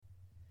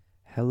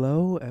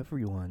Hello,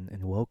 everyone,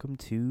 and welcome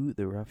to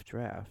the Rough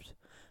Draft.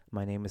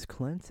 My name is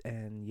Clint,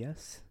 and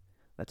yes,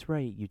 that's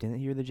right, you didn't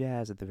hear the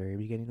jazz at the very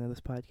beginning of this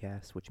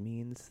podcast, which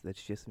means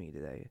that's just me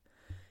today.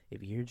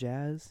 If you hear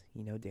jazz,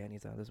 you know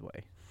Danny's on his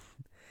way.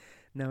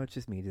 No, it's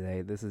just me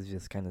today. This is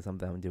just kind of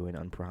something I'm doing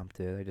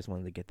unprompted. I just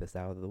wanted to get this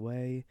out of the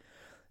way.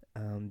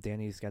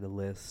 Danny's got a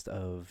list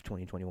of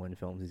 2021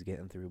 films he's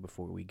getting through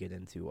before we get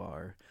into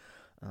our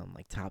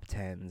top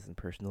tens and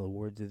personal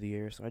awards of the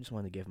year. So I just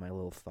wanted to give my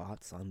little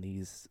thoughts on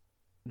these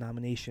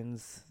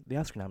nominations. The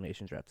Oscar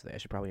nominations are up today. I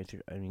should probably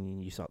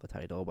you saw the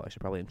title, but I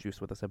should probably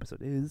introduce what this episode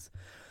is.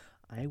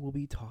 I will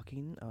be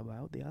talking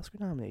about the Oscar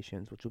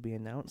nominations, which will be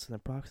announced in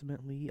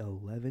approximately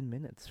 11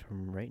 minutes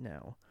from right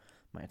now,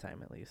 my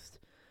time at least.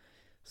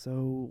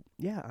 So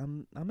yeah,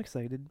 I'm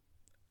excited.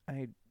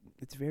 I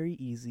It's very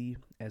easy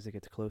as it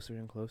gets closer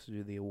and closer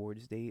to the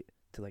awards date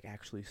to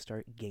actually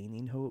start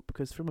gaining hope,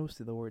 because for most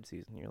of the award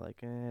season you're like,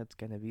 it's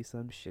gonna be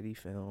some shitty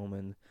film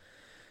and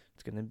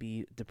it's gonna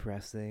be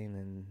depressing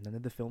and none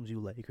of the films you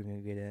like are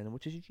gonna get in,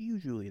 which is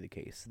usually the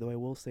case. Though I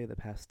will say the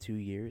past 2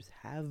 years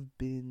have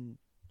been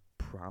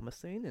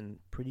promising and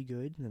pretty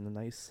good and a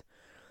nice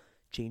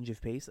change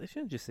of pace. I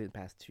shouldn't just say the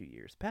past 2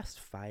 years, past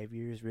 5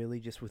 years really,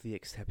 just with the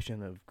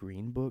exception of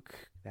Green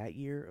Book that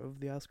year of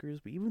the Oscars.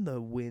 But even the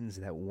wins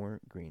that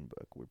weren't Green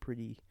Book were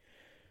pretty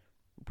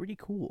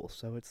cool.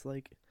 So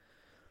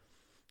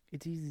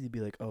it's easy to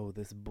be like, oh,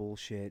 this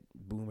bullshit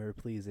boomer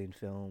pleasing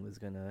film is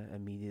gonna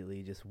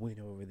immediately just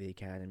win over the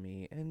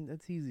Academy, and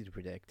that's easy to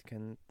predict.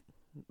 Can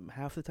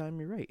half the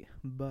time you're right,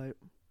 but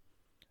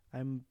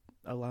I'm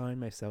allowing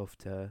myself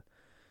to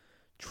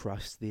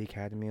trust the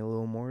Academy a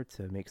little more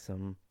to make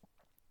some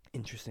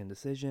interesting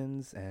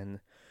decisions. And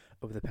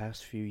over the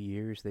past few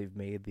years, they've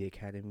made the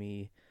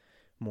Academy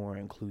more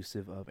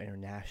inclusive of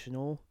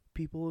international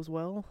people as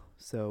well.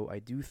 So I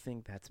do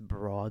think that's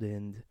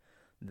broadened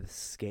the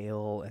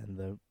scale and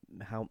the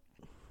how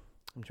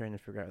I'm trying to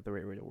figure out the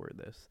right way to word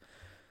this.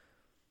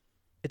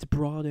 It's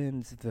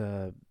broadened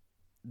the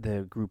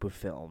group of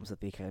films that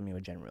the Academy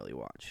would generally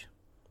watch.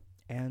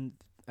 And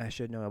I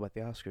should know about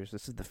the Oscars.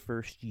 This is the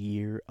first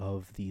year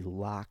of the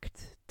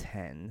locked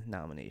 10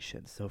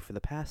 nominations. So for the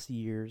past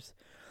years,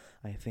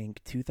 I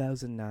think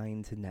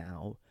 2009 to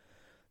now,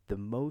 the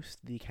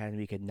most the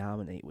Academy could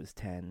nominate was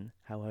 10.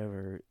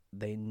 However,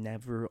 they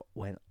never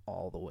went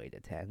all the way to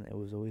 10. It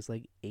was always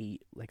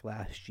 8, like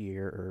last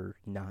year, or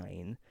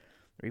 9,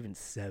 or even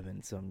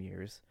 7 some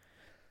years.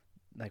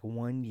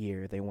 One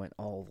year, they went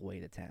all the way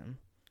to 10.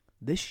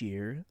 This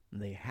year,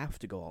 they have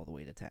to go all the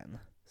way to 10.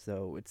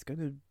 So it's going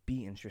to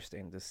be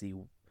interesting to see,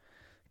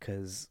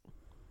 because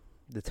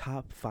the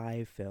top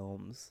 5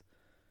 films,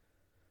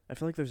 I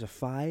feel like there's a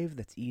 5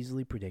 that's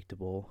easily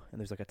predictable, and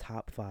there's a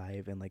top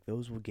 5, and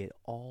those will get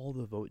all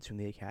the votes from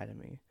the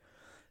Academy.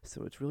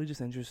 So it's really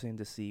just interesting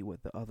to see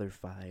what the other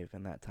 5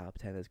 in that top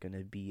 10 is going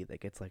to be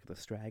that gets the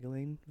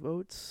straggling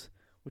votes,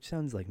 which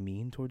sounds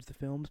mean towards the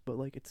films, but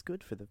it's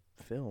good for the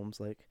films.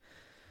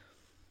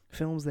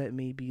 Films that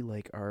maybe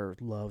are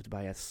loved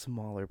by a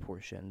smaller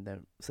portion, that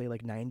say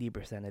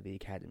 90% of the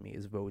Academy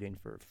is voting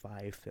for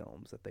 5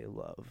 films that they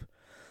love.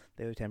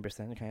 The other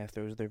 10% kind of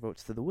throws their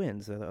votes to the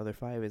wind, so the other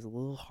 5 is a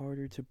little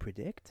harder to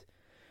predict.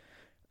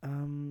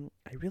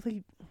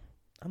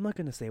 I'm not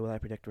gonna say what I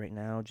predict right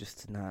now, just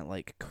to not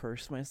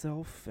curse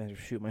myself and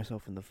shoot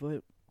myself in the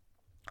foot.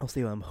 I'll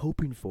say what I'm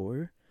hoping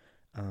for.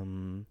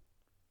 And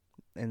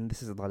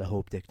this is a lot of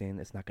hope dictating.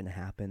 It's not gonna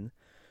happen.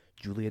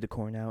 Julia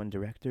Ducournau and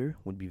director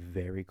would be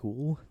very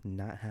cool.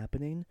 Not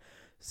happening.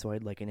 So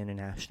I'd like an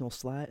international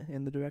slot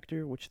in the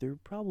director, which there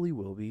probably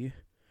will be.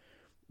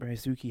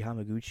 Raizuki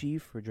Hamaguchi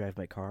for Drive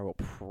My Car will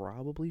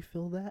probably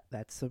fill that.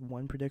 That's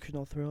one prediction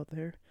I'll throw out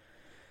there.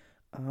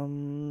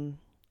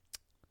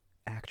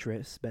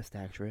 Actress, best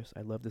actress.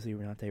 I'd love to see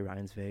Renate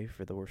Reinsve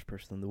for The Worst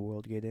Person in the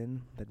World get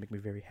in. That'd make me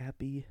very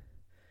happy.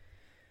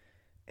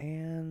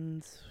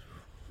 And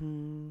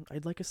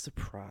I'd like a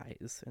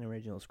surprise, an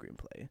original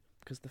screenplay,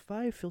 because the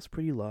 5 feels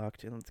pretty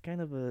locked, and it's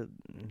kind of a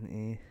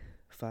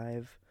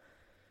 5.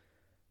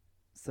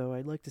 So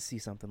I'd like to see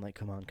something like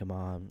Come On, Come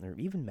On, or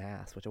even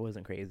Mass, which I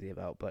wasn't crazy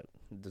about, but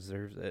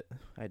deserves it.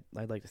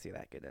 I'd like to see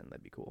that get in.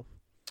 That'd be cool.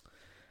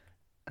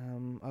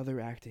 Other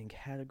acting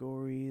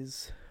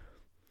categories,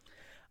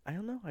 I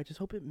don't know. I just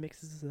hope it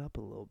mixes it up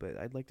a little bit.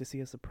 I'd like to see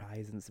a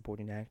surprise in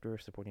supporting actor or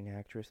supporting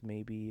actress,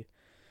 maybe.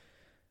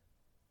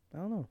 I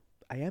don't know.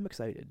 I am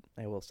excited,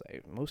 I will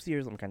say. Most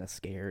years I'm kind of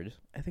scared.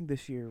 I think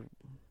this year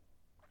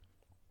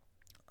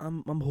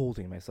I'm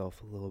holding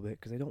myself a little bit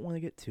because I don't want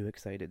to get too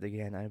excited.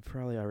 Again, I've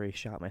probably already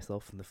shot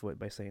myself in the foot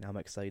by saying I'm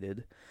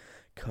excited.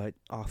 Cut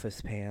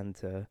office pan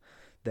to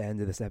the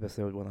end of this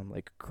episode when I'm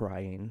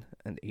crying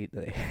at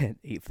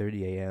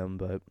 8:30 a.m.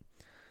 But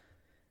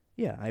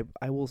yeah,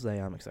 I will say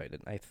I'm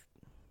excited.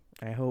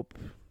 I hope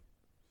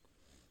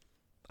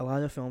a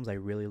lot of films I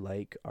really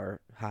like are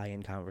high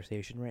in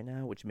conversation right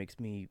now, which makes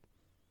me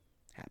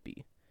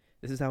happy.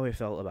 This is how I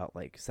felt about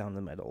Sound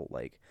of Metal,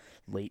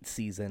 late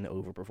season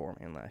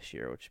overperforming last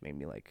year, which made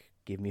me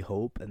gave me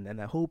hope, and then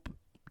that hope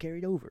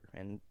carried over,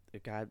 and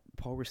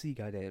Paul Rassi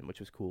got in, which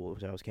was cool,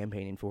 which I was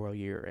campaigning for all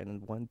year,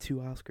 and won 2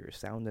 Oscars,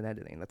 sound and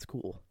editing. That's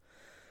cool.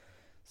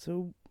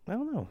 So I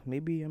don't know,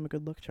 maybe I'm a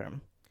good luck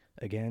charm.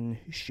 Again,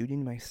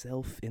 shooting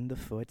myself in the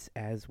foot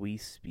as we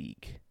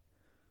speak.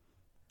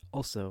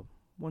 Also,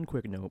 one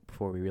quick note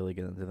before we really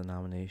get into the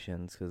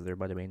nominations, because they're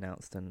about to be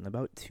announced in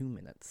about 2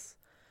 minutes.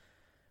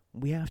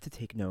 We have to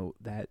take note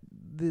that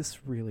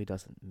this really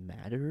doesn't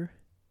matter,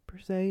 per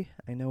se.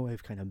 I know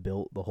I've kind of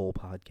built the whole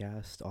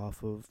podcast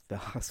off of the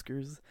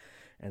Oscars,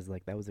 as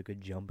like that was a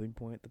good jumping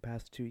point the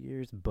past 2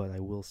 years, but I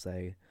will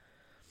say,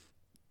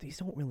 these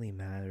don't really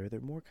matter. They're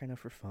more kind of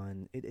for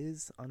fun. It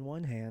is, on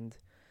one hand,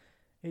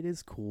 it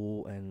is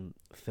cool and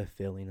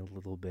fulfilling a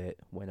little bit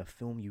when a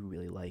film you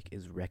really like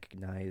is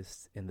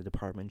recognized in the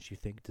departments you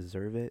think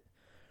deserve it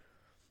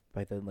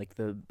by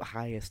the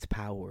highest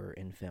power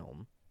in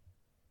film.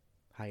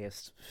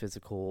 Highest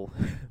physical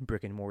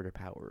brick and mortar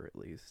power, at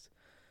least.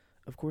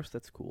 Of course,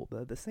 that's cool,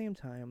 but at the same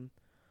time,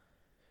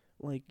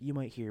 like, you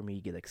might hear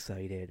me get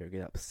excited or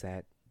get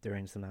upset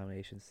during some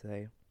nominations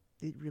today.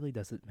 It really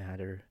doesn't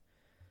matter.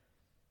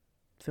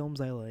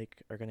 Films I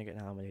like are going to get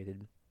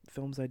nominated.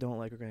 Films I don't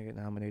like are going to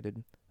get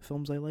nominated.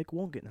 Films I like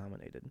won't get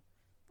nominated.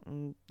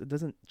 It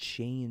doesn't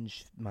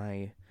change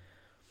my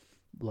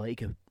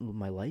like of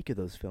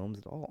those films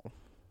at all.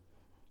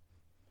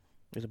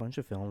 There's a bunch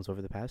of films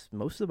over the past.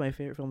 Most of my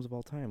favorite films of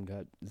all time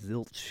got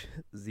zilch,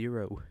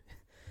 0.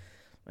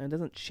 And it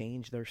doesn't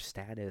change their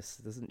status.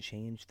 It doesn't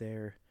change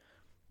their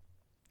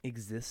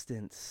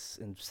existence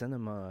in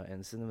cinema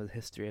and cinema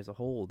history as a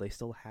whole. They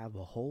still have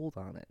a hold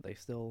on it. They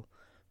still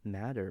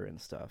matter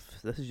and stuff.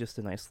 This is just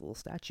a nice little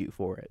statue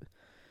for it.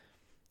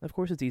 Of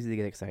course, it's easy to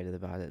get excited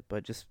about it,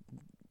 but just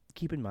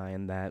keep in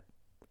mind that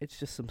it's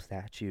just some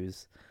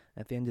statues.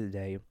 At the end of the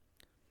day,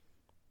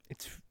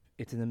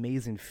 it's an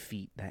amazing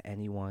feat that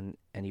anyone,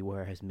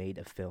 anywhere has made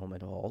a film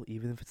at all,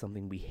 even if it's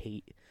something we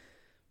hate.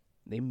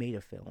 They made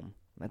a film.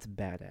 That's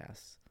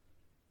badass.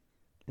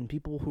 And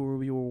people who will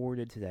be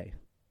awarded today,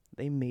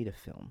 they made a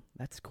film.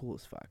 That's cool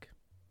as fuck.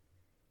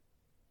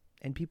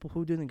 And people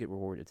who didn't get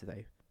rewarded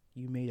today,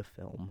 you made a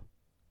film.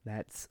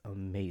 That's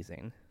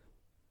amazing.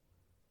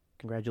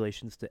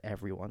 Congratulations to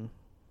everyone,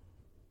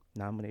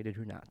 nominated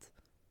or not.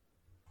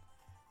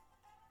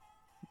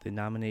 The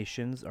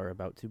nominations are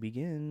about to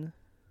begin.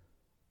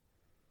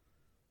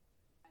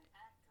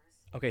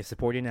 Okay,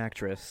 supporting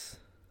actress.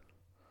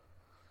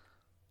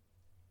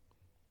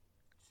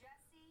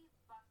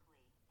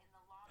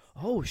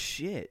 Oh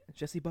shit!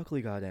 Jessie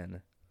Buckley got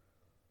in.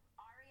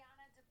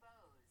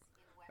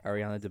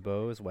 Ariana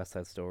DeBose, West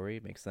Side Story,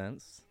 makes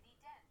sense.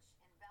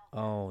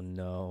 Oh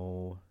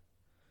no.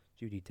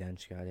 Judi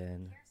Dench got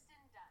in.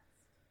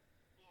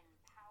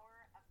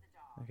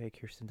 Okay,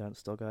 Kirsten Dunst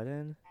still got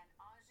in.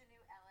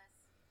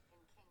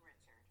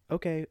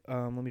 Okay,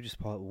 let me just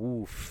pull it.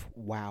 Oof.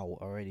 Wow,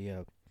 already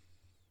up.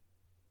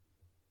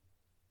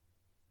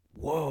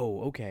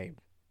 Whoa, okay.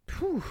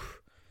 Whew.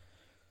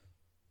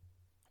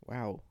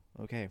 Wow,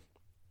 okay.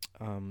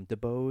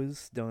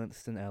 DeBose,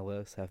 Dunst, and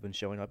Ellis have been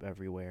showing up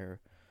everywhere.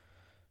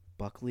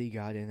 Buckley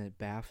got in at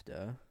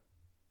BAFTA,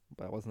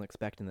 but I wasn't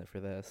expecting it for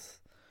this.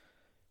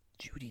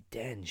 Judi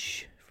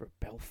Dench for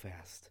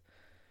Belfast.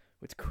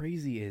 What's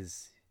crazy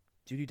is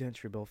Judi Dench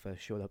for Belfast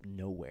showed up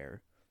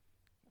nowhere.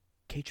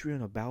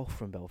 Catriona Balfe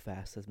from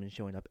Belfast has been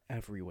showing up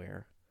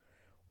everywhere.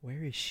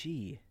 Where is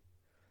she?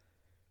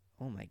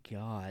 Oh my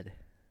god.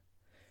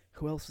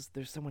 Who else is...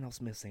 There's someone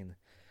else missing.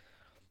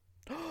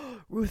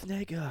 Ruth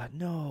Negga!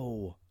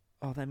 No!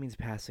 Oh, that means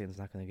Passing's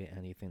not going to get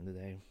anything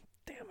today.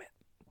 Damn it.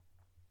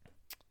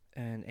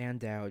 And Ann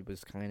Dowd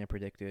was kind of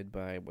predicted,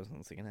 but I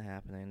wasn't seeing it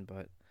happening,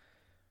 but...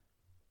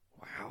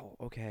 Wow,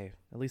 okay.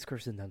 At least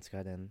Kirsten Dunst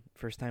got in.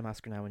 First time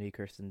Oscar nominee,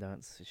 Kirsten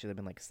Dunst. It should have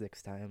been like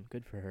 6th time.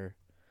 Good for her.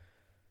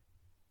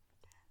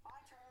 My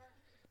turn.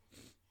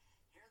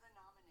 Here are the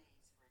nominees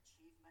for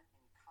achievement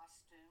in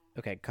costume.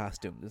 Okay,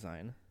 costume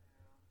design.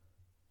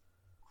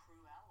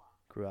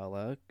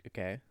 Cruella,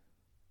 okay.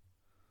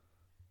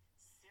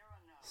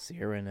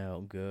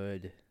 Cyrano,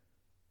 good.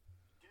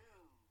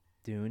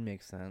 Dune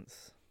makes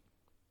sense.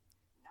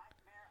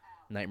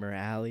 Nightmare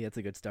Alley, that's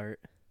a good start.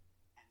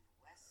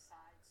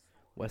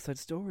 West Side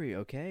Story,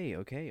 okay.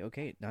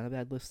 Not a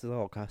bad list at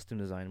all. Costume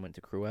design went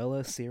to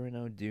Cruella,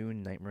 Cyrano,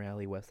 Dune, Nightmare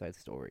Alley, West Side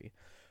Story.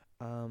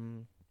 I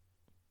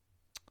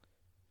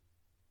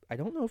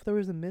don't know if there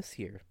was a miss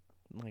here.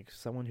 Like,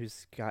 someone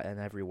who's gotten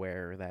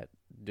everywhere that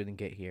didn't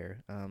get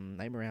here.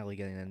 Nightmare Alley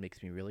getting in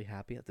makes me really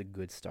happy. That's a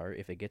good start.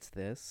 If it gets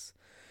this,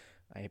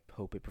 I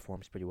hope it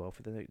performs pretty well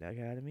for the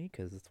Academy,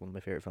 because it's one of my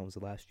favorite films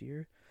of last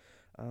year.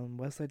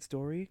 West Side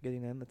Story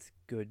getting in, that's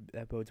good.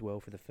 That bodes well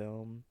for the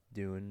film.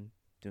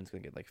 Dune's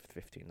gonna get like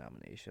 15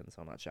 nominations,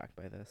 so I'm not shocked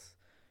by this.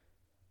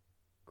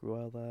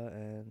 Cruella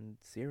and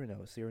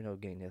Cyrano. Cyrano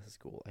getting this is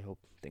cool. I hope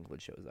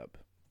Dinklage shows up.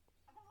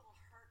 I'm a little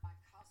hurt my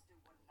costume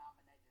wasn't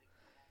nominated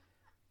again.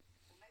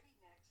 So maybe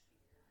next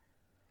year.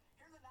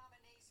 Here are the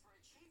nominees for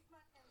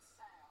achievement in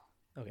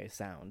sound. Okay,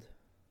 sound.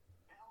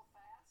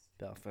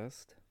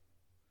 Belfast.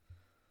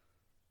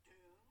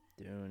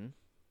 Dune.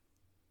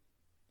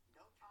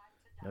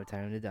 No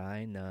Time to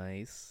Die,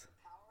 nice.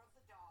 Power of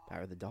the Dog,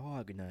 Power of the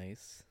Dog,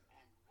 nice.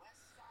 and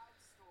West Side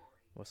Story.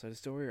 West Side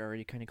Story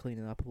already kind of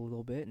cleaning up a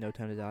little bit. No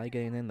Time to Die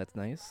getting in, that's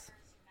nice.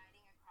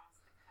 Uniting across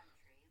the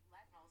country,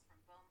 Leadmills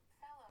from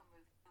fellow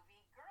movie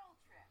Girl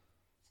Trip.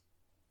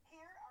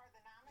 Here are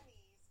the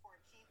nominees for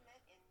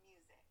achievement in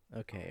music.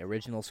 Okay,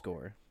 original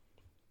score.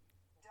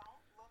 Don't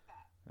Look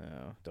Up,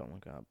 Oh, Don't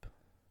Look Up.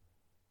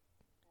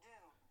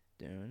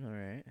 Dune, Dune,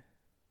 alright.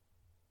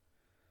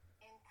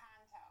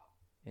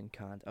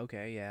 Encanto,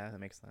 Okay, yeah, that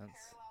makes sense.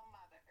 Parallel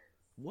Mothers,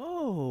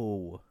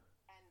 Whoa!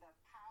 and The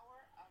Power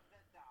of the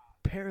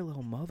Dog.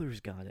 Parallel Mothers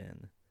got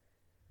in.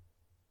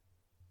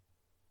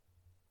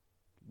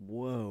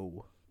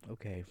 Whoa.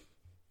 Okay.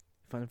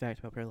 Fun fact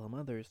about Parallel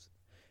Mothers,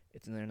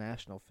 it's an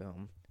international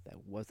film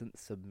that wasn't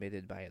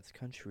submitted by its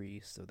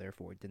country, so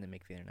therefore it didn't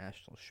make the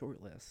international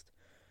shortlist.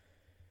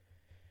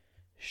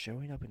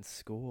 Showing up in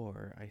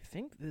score, I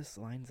think this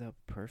lines up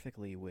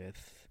perfectly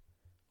with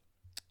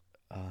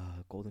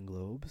Golden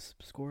Globes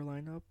score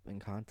lineup,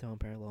 Encanto and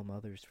Parallel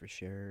Mothers for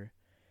sure.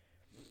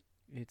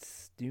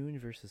 It's Dune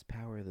versus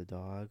Power of the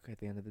Dog at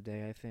the end of the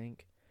day, I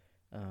think.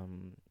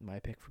 My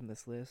pick from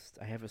this list,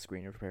 I have a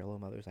screener for Parallel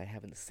Mothers. I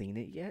haven't seen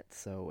it yet,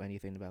 so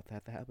anything about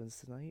that happens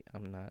tonight,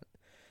 I'm not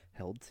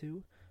held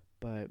to.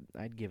 But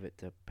I'd give it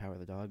to Power of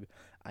the Dog.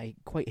 I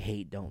quite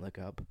hate Don't Look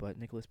Up, but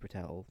Nicholas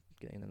Britell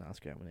getting an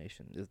Oscar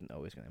nomination isn't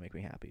always going to make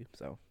me happy,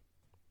 so.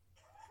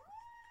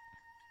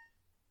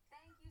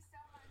 Thank you so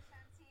much,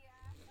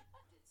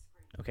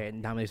 Shantia. Okay,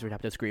 nominees for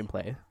adapted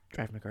screenplay.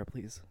 Drive My Car,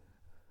 please.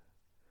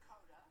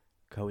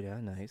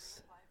 Coda,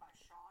 nice. Play by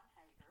Sean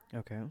Hager.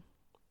 Okay.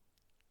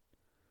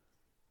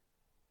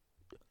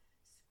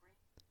 Screen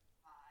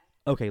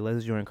by Okay,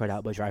 Liz Jordan cut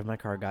out, but Drive My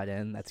Car got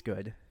in. That's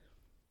good.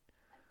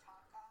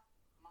 Taka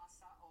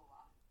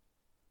Masaola.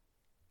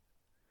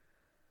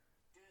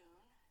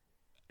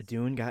 Dune.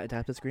 Dune got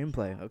adapted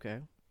screenplay. Okay.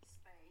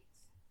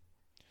 Spades.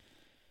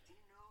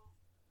 Dinu.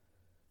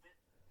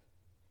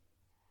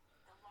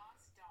 The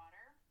Lost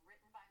Daughter,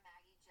 written by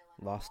Maggie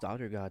Gyllenhaal. Lost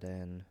Daughter got in.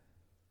 And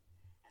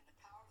The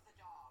Power of the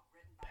Dog,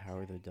 written by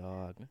Power of the Jenny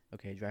Dog. Bennett.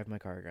 Okay, Drive My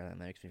Car got in.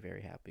 That makes me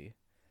very happy.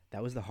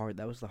 That was the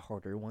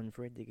harder one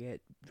for it to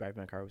get. Drive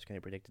My Car was kind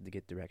of predicted to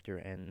get director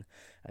and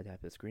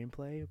adapted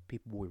screenplay.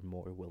 People were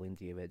more willing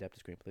to give it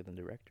adapted screenplay than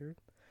director.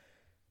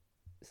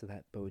 So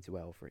that bodes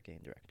well for it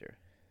getting director.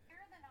 Here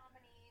are the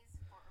nominees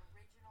for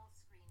original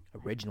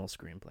screenplay. Original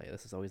screenplay.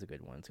 This is always a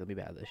good one. It's going to be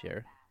bad this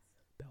year.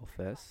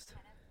 Belfast.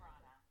 Kenneth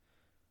Branagh.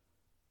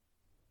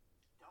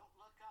 Don't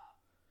Look Up.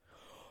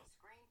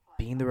 Screenplay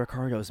Being the by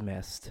Ricardos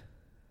missed.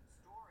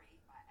 Story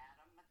by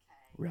Adam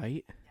McKay.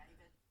 Right? and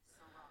David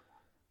Sirota.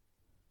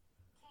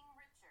 King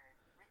Richard,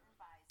 written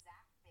by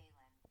Zach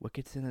Balan. What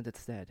gets in it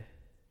instead?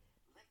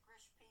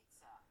 Licorice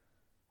Pizza,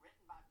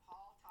 written by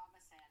Paul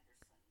Thomas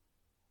Anderson.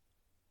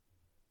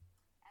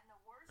 And the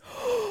worst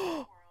person in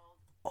the world,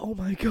 Oh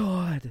my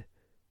god!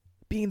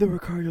 Being the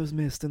Ricardos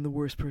missed and the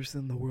worst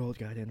person in the world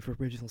got in for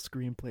original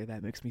screenplay.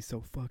 That makes me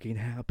so fucking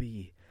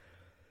happy.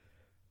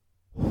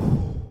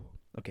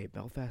 Okay,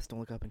 Belfast, Don't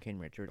Look Up, and King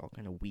Richard, all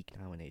kind of weak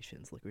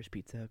nominations. Licorice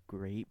Pizza,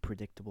 great,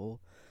 predictable.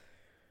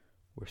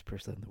 Worst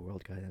person in the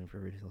world got in for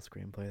original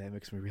screenplay. That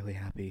makes me really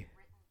happy.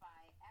 written by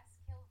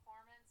Eskil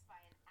Formans by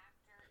an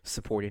actor.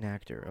 Supporting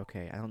actor.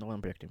 Okay, I don't know what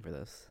I'm predicting for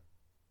this.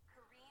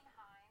 Kareen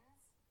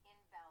Hines in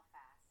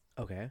Belfast.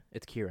 Okay,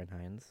 it's Kieran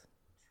Hines.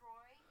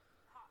 Troy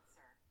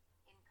Kotzer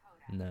in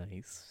Coda.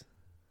 Nice.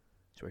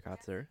 Troy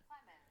Kotzer.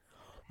 Plemons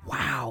in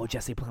Wow,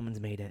 Jesse Plemons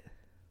made it.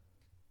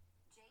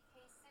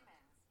 J.K.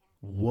 Simmons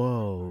in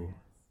Whoa.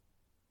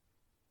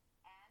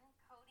 and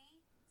Cody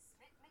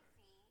Smith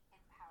McPhee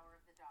in Power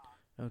of the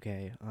Dog.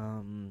 Okay,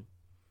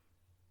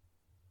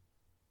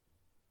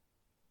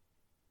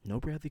 no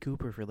Bradley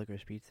Cooper for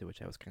Licorice Pizza,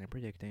 which I was kind of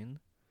predicting.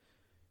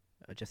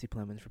 Jesse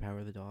Plemons for Power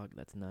of the Dog,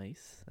 that's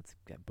nice.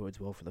 That bodes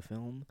well for the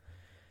film.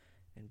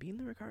 And Being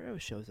the Ricardo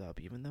shows up,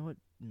 even though it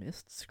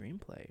missed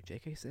screenplay.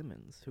 J.K.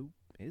 Simmons, who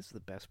is the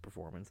best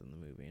performance in the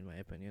movie, in my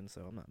opinion,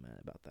 so I'm not mad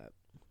about that.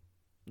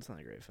 It's not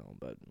a great film,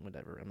 but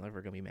whatever. I'm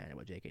never going to be mad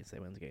about J.K.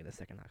 Simmons getting a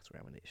second Oscar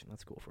nomination.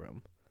 That's cool for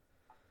him.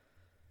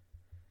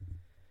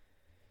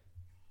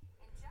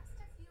 In just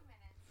a few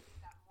minutes,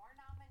 we've got more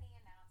nominee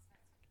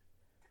announcements.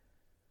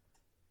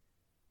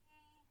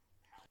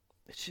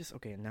 It's just,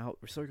 okay, now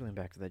we're circling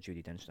back to that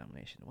Judi Dench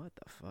nomination. What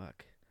the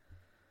fuck?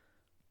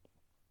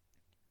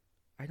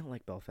 I don't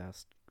like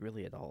Belfast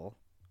really at all,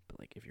 but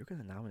like if you're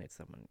gonna nominate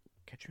someone,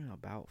 Katrina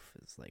Balfe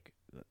is like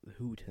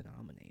who to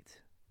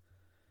nominate.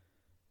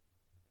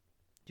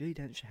 Judi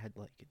Dench had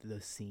like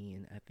the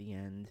scene at the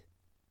end,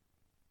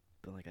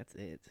 but like that's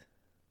it.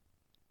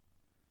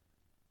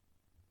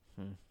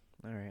 All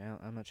right,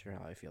 I'm not sure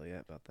how I feel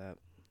yet about that.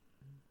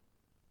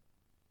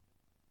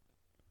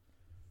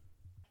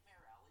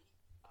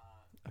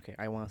 Okay,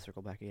 I want to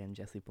circle back again.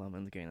 Jesse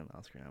Plemons getting an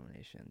Oscar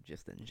nomination,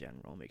 just in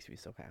general, makes me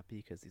so happy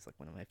because he's like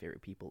one of my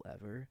favorite people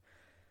ever.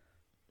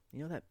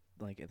 You know that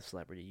like a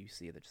celebrity you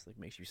see that just like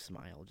makes you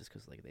smile just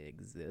because like they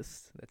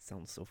exist. That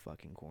sounds so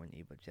fucking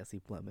corny, but Jesse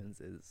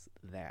Plemons is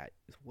that.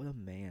 What a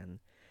man!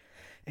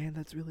 And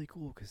that's really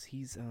cool because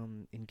he's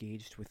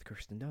engaged with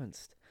Kirsten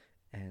Dunst,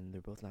 and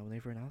they're both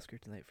nominated for an Oscar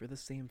tonight for the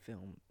same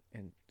film.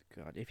 And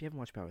God, if you haven't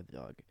watched Power of the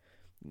Dog,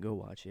 go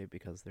watch it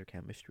because their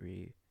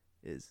chemistry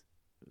is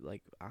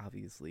like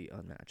obviously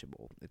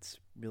unmatchable. It's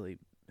really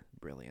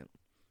brilliant.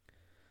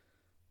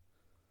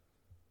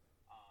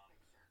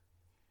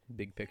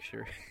 Big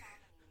picture. Here are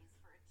the nominees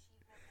for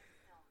achievement in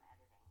film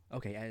editing.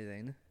 Okay,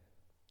 editing.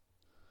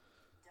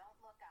 Don't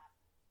Look Up,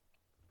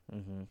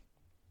 Mm-hmm.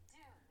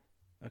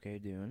 Dune, Okay,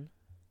 Dune.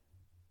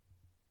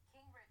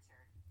 King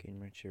Richard, King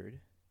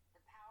Richard. The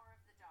Power of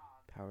the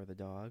Dog, Power of the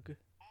Dog. and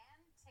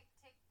Tick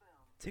Tick Boom.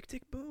 Tick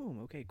Tick Boom.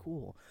 Okay,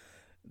 cool.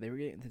 They were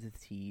getting into the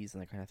T's,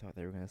 and I kind of thought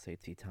they were going to say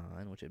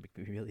Teton, which would make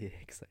me really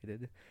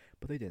excited.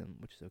 But they didn't,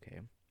 which is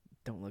okay.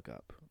 Don't Look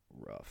Up.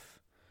 Rough.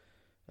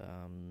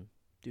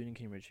 Dune and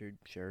King Richard,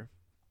 sure.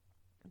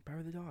 Power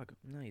of the Dog,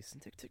 nice.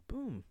 And Tick Tick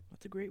Boom,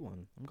 that's a great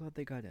one. I'm glad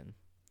they got in.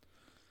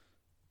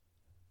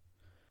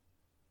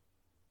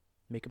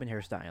 Makeup and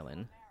hairstyling.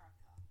 America.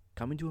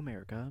 Coming to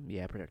America,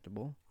 yeah,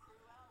 predictable.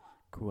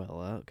 Cruella.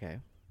 Cruella, okay.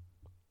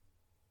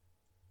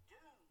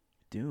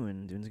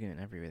 Dune. Dune's getting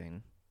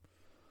everything.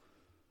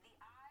 The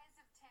Eyes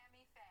of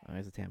Tammy Faye.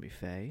 Eyes of Tammy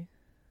Faye.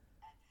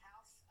 And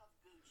House of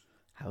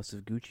Gucci. House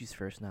of Gucci's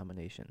first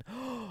nomination.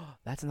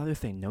 That's another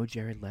thing, no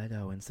Jared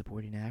Leto in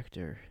supporting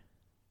actor.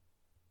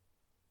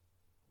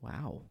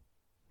 Wow.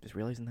 Just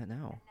realizing that now. And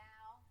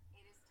now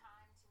it is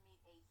time to meet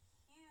a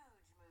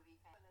huge movie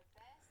fan. For the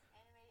best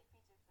animated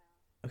feature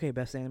film, Okay,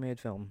 best animated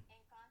film.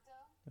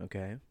 Encanto,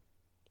 Okay.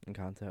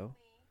 Encanto.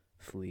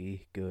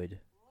 Flea, good.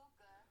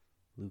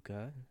 Luca,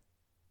 Luca.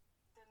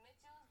 The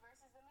Mitchells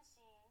versus the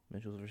Machine,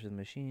 Mitchells vs. the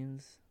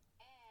Machines.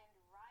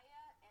 and Raya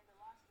and the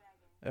Lost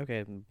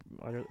Dragon.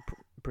 Okay,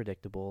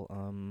 predictable.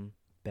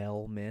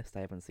 Belle missed.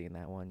 I haven't seen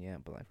that one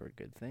yet, but I've heard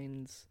good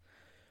things.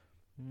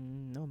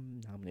 No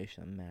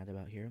nomination I'm mad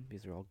about here.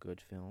 These are all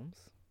good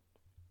films.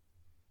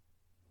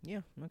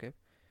 Yeah, okay.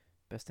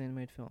 Best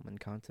animated film: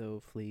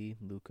 Encanto, Flea,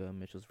 Luca,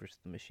 Mitchells vs.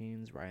 the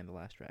Machines, Raya and the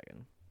Last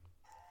Dragon.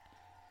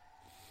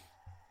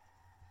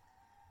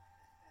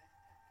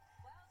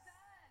 Well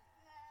done!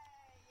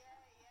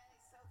 Yay.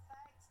 So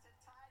thanks to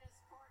Titus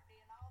Courtney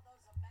and all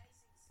those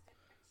amazing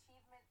Achievement in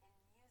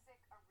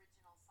music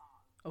original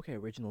song. Okay,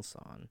 original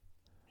song.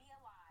 Be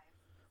Alive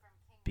from King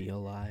Be Richard.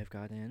 Alive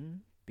got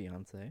in.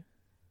 Beyonce.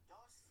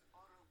 Dos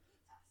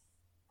Oruguitas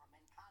from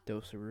Encanto.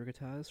 Dos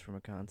Oruguitas from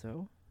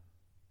Encanto.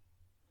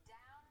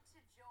 Down to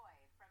Joy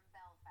from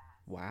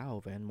Belfast.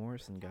 Wow, Van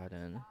Morrison got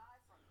in. Die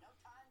from No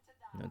Time to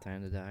Die. No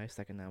Time to Die,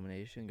 second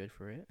nomination, good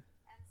for it. And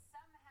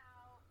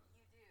Somehow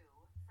You Do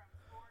from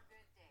Four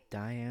Good Days.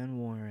 Diane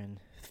Warren,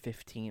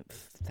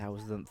 15th,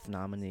 1000th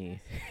nominee.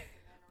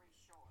 Documentary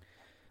short.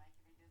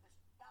 Making me do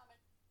this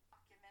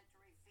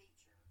documentary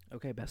feature.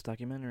 Okay, best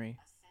documentary.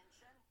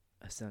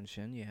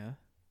 Ascension. Ascension, yeah.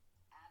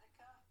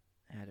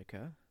 Attica.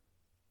 Attica.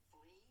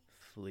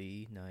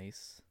 Flea. Flea,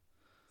 nice.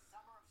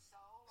 Summer of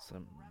Soul.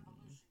 Some Or The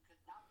Revolution Could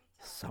Not Be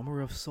Televised.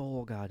 Summer of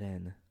Soul got in.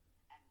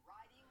 And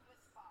Riding with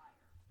Fire.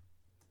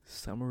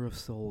 Summer of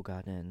Soul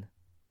got in.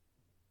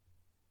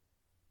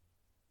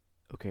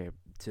 Okay,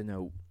 to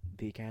note,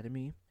 the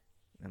Academy,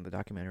 and the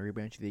documentary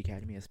branch of the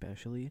Academy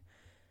especially,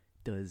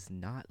 does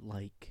not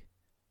like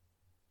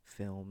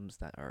films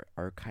that are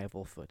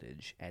archival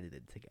footage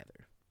edited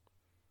together.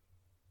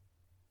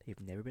 They've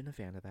never been a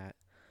fan of that.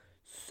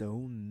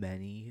 So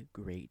many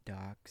great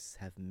docs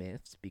have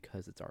missed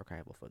because it's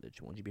archival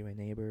footage. Won't You Be My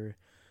Neighbor,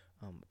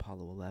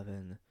 Apollo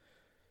 11,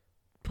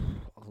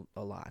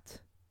 a lot.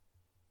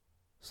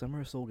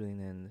 Summer of Soul getting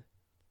in.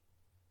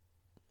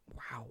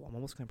 Wow, I'm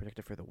almost going to predict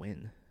it for the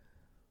win.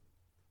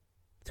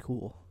 It's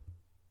cool.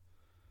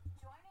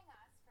 Joining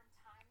us from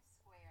Times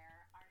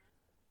Square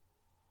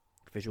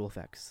are Visual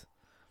effects.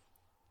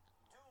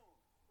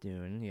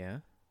 Dune. Dune, yeah.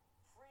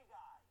 Free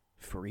Guy.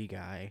 Free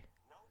Guy.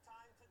 No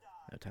Time to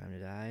Die. No Time to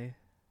Die.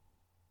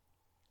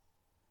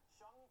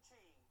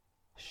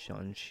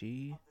 Shang-Chi.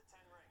 Shang-Chi. Of the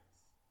Ten Rings.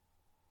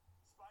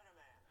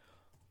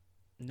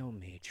 Spider-Man. No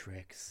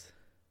Matrix.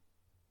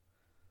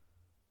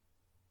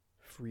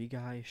 Free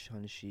Guy,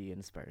 Shang-Chi,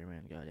 and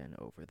Spider-Man got in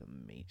over the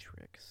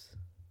Matrix.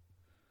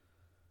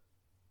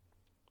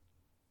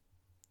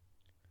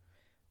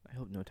 I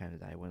hope No Time to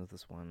Die wins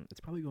this one. It's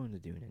probably going to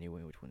Dune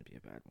anyway, which wouldn't be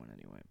a bad one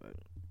anyway, but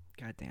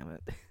god damn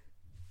it.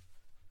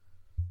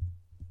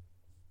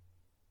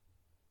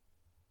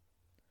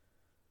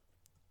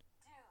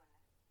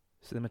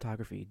 Dune,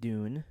 Cinematography,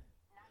 Dune.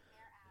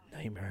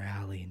 Nightmare Nightmare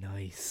Alley, Alley,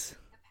 nice.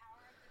 The Power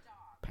of the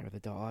Dog, Power of the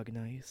Dog,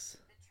 nice.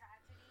 The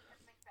Tragedy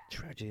of Macbeth,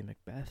 Tragedy of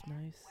Macbeth, and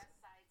nice. West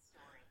Side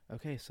Story.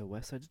 Okay, so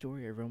West Side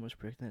Story, everyone was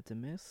predicting it to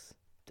miss.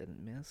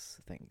 Didn't miss.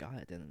 Thank God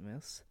it didn't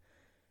miss.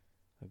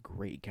 A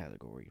great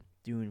category.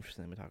 Dune for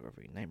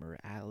cinematography. Nightmare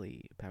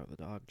Alley, Power of the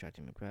Dog,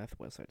 Tragedy of Macbeth,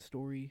 West Side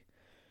Story.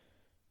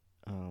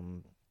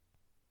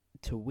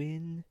 To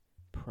win,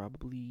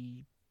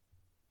 probably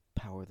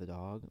Power of the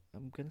Dog,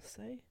 I'm gonna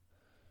say.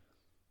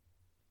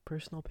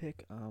 Personal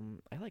pick,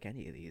 I like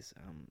any of these.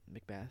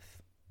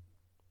 Macbeth.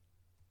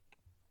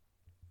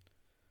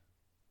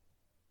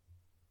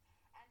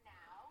 And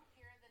now,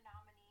 here are the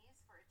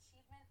nominees for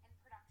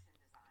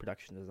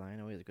Production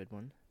design, always a good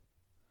one.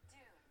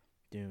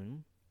 Dune.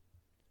 Dune.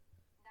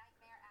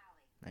 Nightmare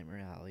Alley.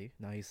 Nightmare Alley.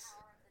 Nice.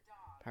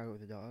 Power of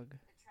the Dog. Power of the Dog. The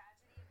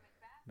Tragedy of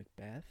Macbeth.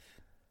 Macbeth.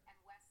 And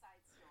West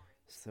Side Story.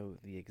 So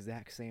the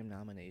exact same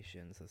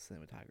nominations as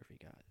cinematography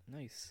got.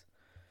 Nice.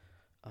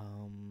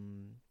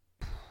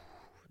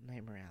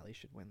 Nightmare Alley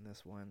should win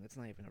this one. It's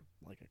not even a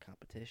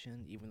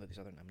competition, even though these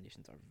other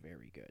nominations are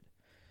very good.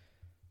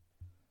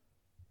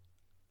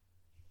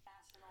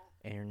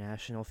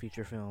 International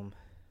feature film.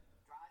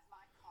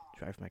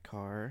 Drive My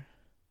Car.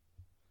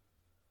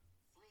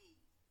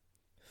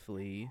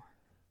 Flee.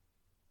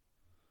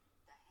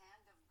 The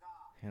Hand of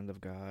God. Hand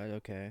of God.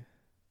 Okay.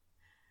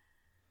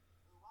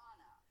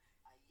 Luana,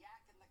 A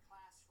Yak in the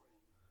Classroom.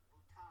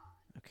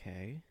 Bhutan.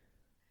 Okay.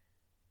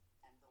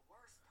 And the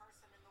worst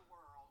person in the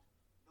world,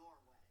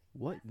 Norway.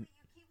 What? Leslie,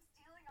 you keep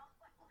stealing all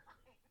my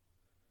lines.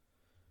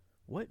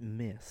 What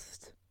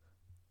missed?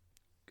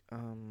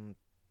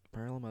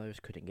 Parallel Mothers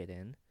couldn't get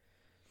in.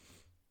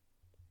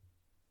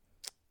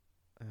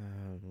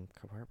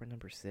 Compartment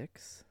number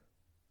 6.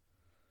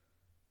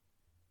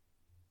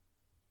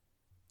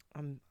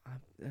 And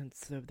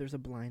so there's a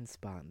blind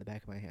spot in the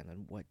back of my hand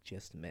on what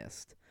just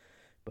missed.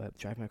 But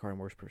Drive My Car and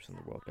Worst Person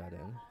in the World got in.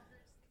 And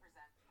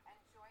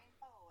join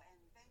Oh, and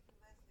thank you,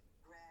 Leslie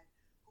Brad,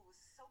 who was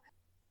so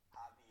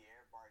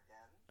Javier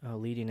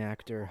Bardem. Leading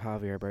actor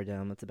Javier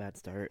Bardem. That's a bad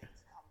start.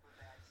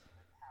 Cumberbatch in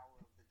The Power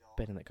of the Dog.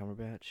 Benedict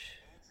Cumberbatch.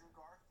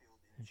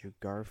 Andrew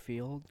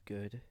Garfield.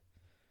 Good.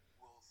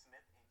 Will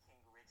Smith in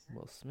King Richard.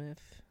 Will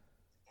Smith.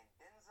 And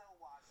Denzel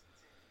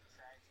Washington in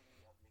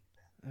Tragedy of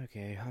Macbeth.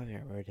 Okay,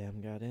 Javier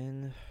Bardem got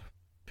in.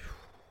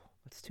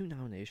 That's 2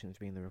 nominations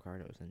being the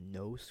Ricardos and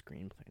no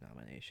screenplay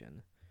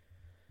nomination.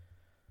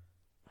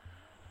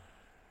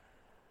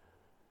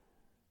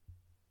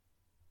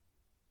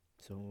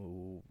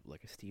 So,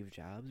 like a Steve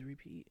Jobs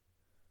repeat?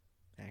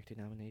 Acting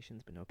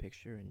nominations, but no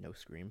picture and no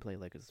screenplay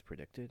like it's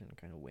predicted and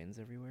kind of wins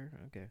everywhere?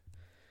 Okay.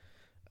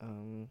 I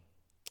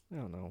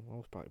don't know. I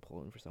was probably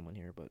pulling for someone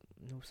here, but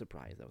no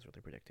surprise I was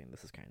really predicting.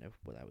 This is kind of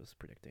what I was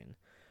predicting.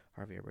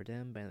 Javier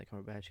Bardem, Benedict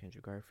Cumberbatch,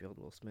 Andrew Garfield,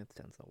 Will Smith,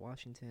 Denzel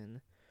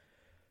Washington.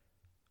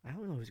 I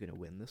don't know who's going to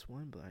win this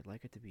one, but I'd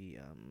like it to be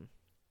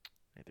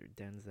either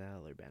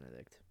Denzel or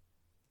Benedict.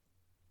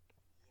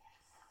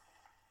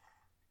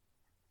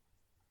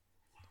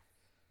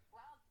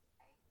 well,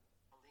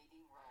 A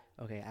leading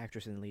role. Okay,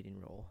 actress in leading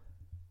role.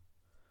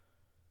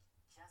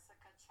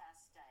 Jessica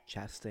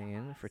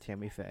Chastain for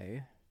Tammy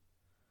Faye.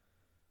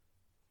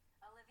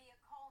 Olivia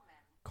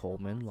Colman.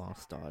 Coleman,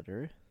 Lost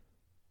Daughter.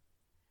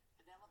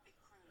 Penelope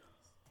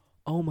Cruz.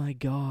 Oh my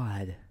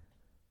god.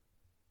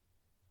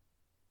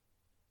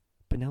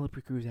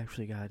 Penelope Cruz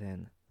actually got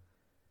in.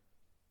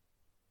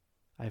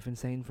 I've been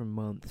saying for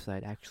months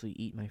I'd actually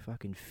eat my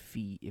fucking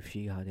feet if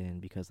she got in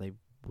because I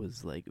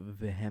was like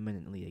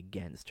vehemently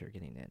against her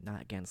getting in.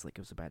 Not against like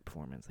it was a bad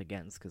performance.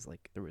 Against because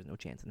like there was no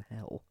chance in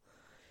hell.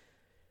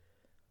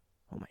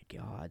 Oh my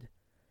god.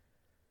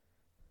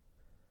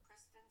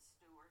 Kristen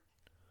Stewart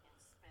in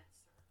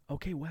Spencer.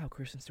 Okay, wow,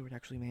 Kristen Stewart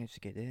actually managed to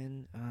get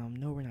in.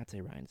 No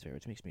Renate Reinszer,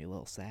 which makes me a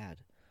little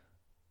sad.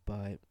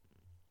 But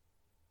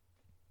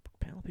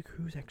Penelope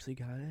Cruz actually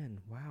got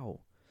in. Wow.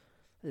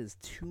 That is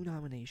 2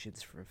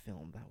 nominations for a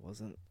film that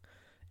wasn't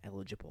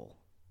eligible.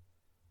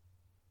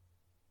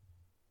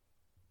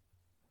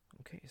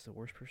 Okay, so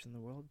Worst Person in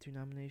the World, 2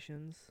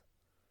 nominations.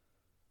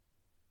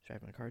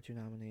 Drive My Car, 2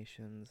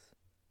 nominations.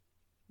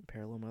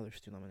 Parallel Mothers,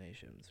 2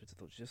 nominations.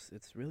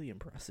 It's really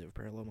impressive.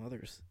 Parallel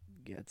Mothers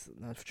gets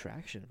enough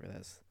traction for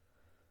this.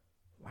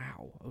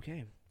 Wow,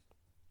 okay.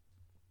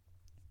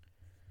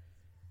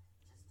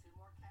 Just 2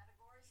 more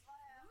categories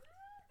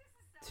left. This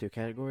is so 2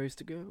 categories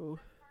to go. The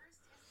first is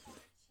for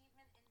achievement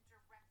in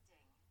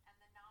directing, and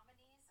the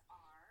nominees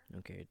are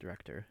Okay,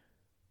 director.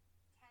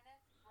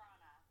 Kenneth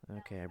Branagh.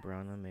 Okay, Belfast,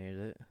 Brana made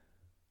it.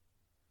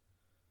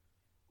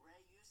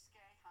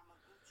 Ryusuke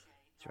Hamaguchi.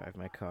 Drive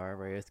My Car,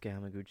 Ryusuke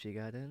Hamaguchi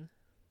got in.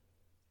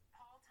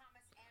 Paul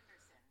Thomas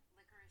Anderson.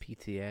 Licorice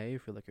PTA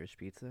for Licorice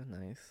Pizza,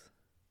 nice.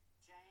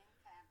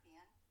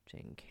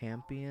 Jane Campion. Jane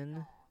Campion.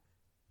 Dog.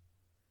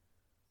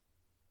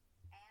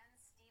 and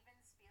Steven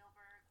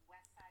Spielberg.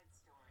 West Side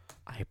Story.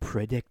 I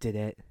predicted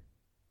it.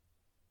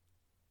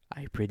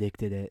 I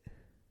predicted it.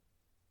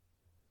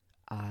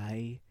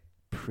 I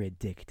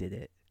predicted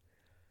it.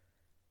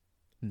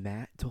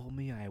 Matt told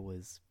me I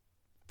was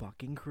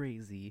fucking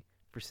crazy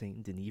for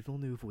saying Denis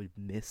Villeneuve would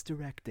miss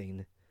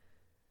directing.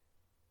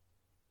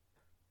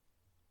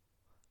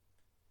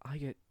 I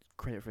get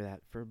credit for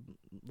that for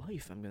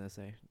life, I'm gonna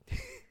say.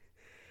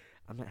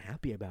 I'm not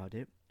happy about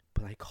it,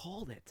 but I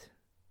called it.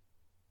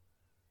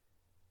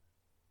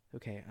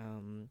 Okay,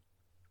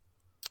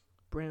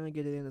 Brandon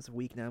get it in as a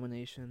weak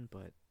nomination,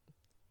 but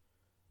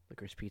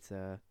Licorice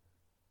Pizza,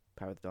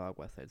 Power of the Dog,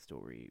 West Side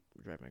Story,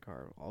 Drive My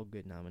Car, all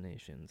good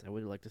nominations. I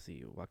would like to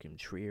see Joaquin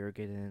Trier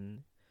get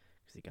in,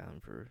 because he got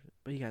him for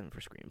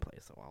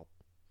screenplay, so I'll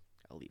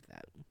leave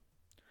that.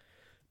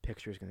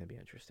 Picture is going to be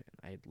interesting.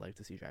 I'd like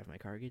to see Drive My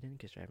Car get in,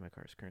 because Drive My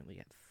Car is currently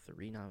at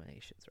 3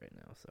 nominations right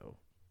now, so.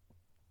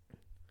 And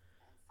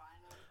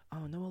finally,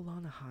 Oh, no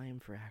Alana Haim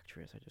for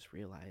actress, I just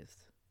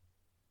realized.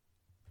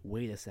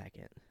 Wait a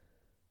second.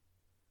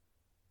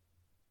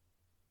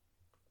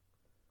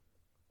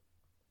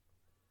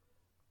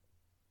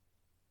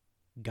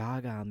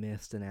 Gaga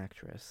missed an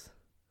actress.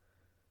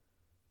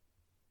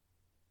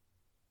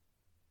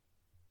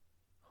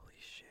 Holy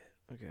shit.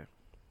 Okay.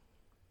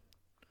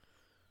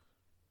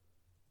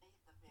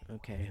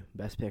 Okay,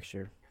 Best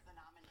Picture. Here are the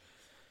nominees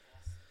for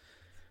Best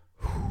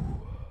Picture.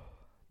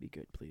 Be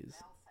good, please.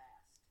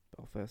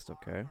 Belfast. Belfast,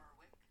 okay. Laura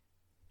Berwick,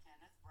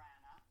 Kenneth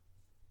Branagh,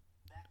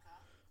 Becca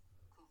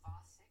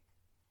Kovacic,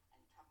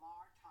 and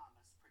Tamar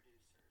Thomas,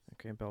 producers.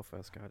 Okay,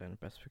 Belfast got in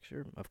Best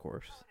Picture, of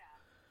course.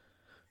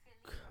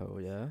 Coda.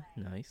 Coda,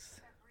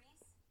 nice. Fabrice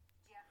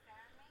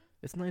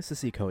Giaffermi. It's nice to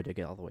see Coda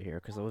get all the way here,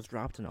 because it was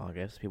dropped in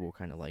August. People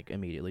kind of, like,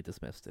 immediately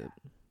dismissed it.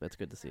 That's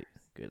good to see.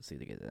 Good to see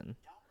to get in.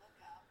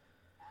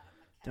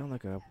 Don't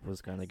Look Up. Adam McKay, Don't Look Up Kevin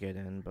was gonna Spacey, get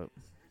in, but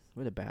producers.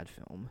 what a bad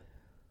film.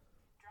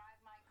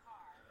 Drive My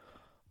Car.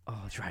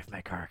 Oh, Drive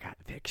My Car got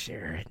a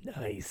picture.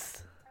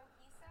 Nice.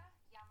 Tohisa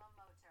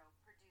Yamamoto,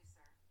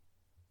 producer.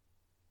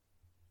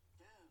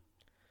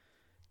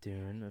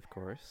 Dune. Dune, of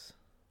course.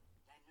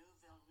 Denis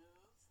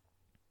Villeneuve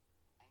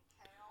and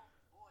Cale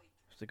Boyd.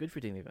 So good for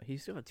Denis Villeneuve. He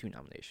still had 2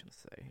 nominations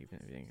today, even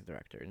being a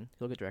director. And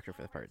he'll get director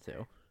for the part 2. Tim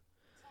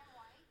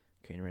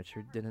White. Kane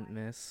Richard didn't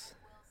miss.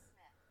 And Will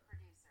Smith,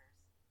 producers.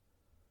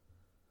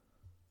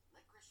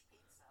 Licorice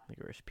Pizza.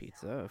 Licorice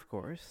Pizza, of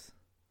course.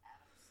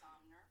 Adam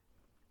Sumner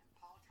and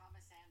Paul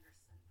Thomas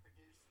Anderson,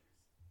 producers.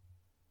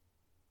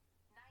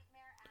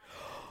 Nightmare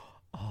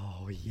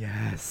Alley. Oh,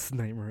 yes.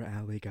 Nightmare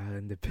Alley got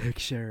in the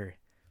picture.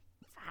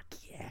 Fuck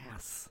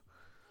yes.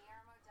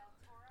 Guillermo del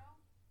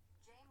Toro,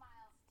 J.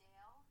 Miles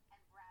Dale,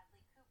 and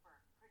Bradley Cooper,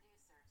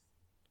 producers.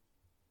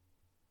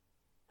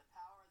 The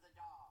Power of the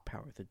Dog.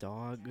 Power of the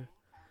Dog. Jane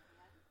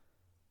Campion,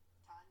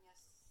 Tanya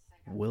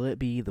Segan, Will it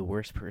be the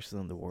worst person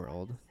in the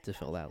world to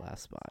fill that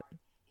last spot?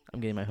 I'm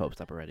getting my hopes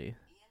up already. Ian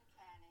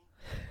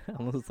Canning,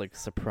 Almost like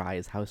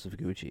surprise House of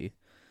Gucci.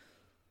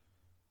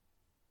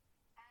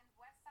 And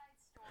West Side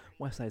Story.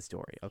 West Side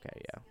Story. Okay,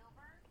 yeah.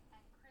 Spielberg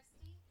and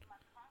Christy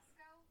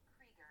McCrosco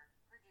Krieger,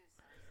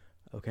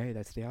 producers. Okay,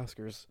 that's the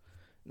Oscars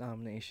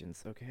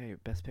nominations. Okay,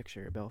 Best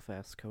Picture,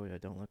 Belfast, Coda,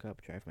 Don't Look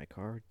Up, Drive My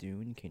Car,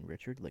 Dune, King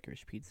Richard,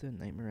 Licorice Pizza,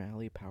 Nightmare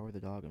Alley, Power of the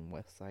Dog, and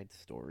West Side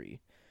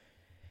Story.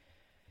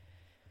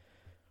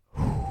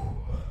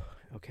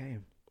 Okay.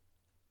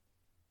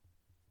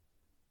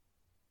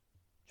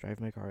 Drive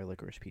My Car,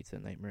 Licorice Pizza,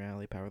 Nightmare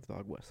Alley, Power of the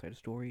Dog, West Side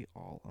Story,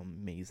 all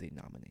amazing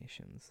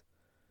nominations.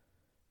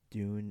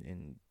 Dune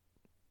and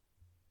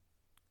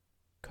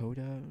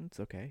Coda, it's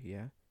okay,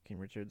 yeah. King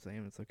Richard,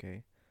 same, it's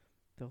okay.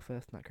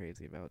 Belfast, not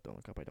crazy about. Don't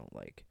Look Up, I don't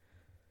like.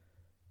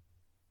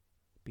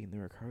 Being the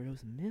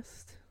Ricardos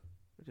missed,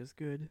 which is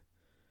good.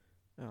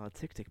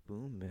 Tick Tick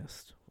Boom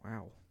missed.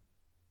 Wow.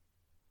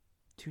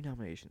 2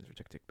 nominations for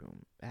Tick Tick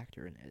Boom,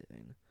 actor and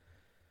editing.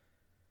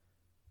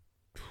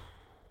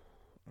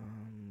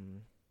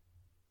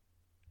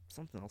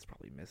 Something else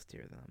probably missed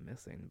here that I'm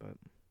missing, but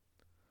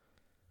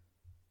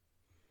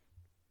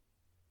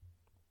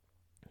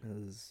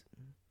is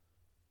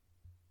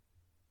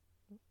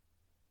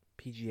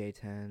PGA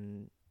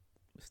 10,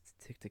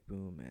 Tick Tick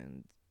Boom,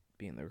 and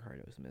Being the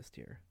Ricardos missed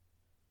here.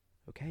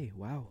 Okay,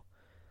 wow.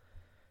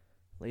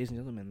 Ladies and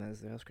gentlemen, that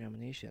is the Oscar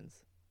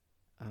nominations.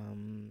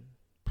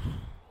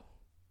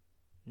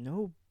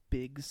 No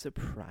big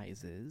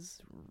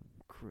surprises.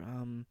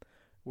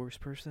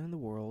 Worst Person in the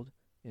World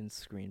in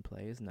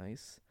Screenplay is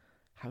nice.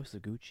 House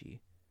of Gucci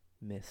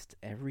missed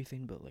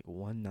everything but like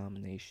 1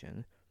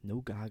 nomination.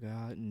 No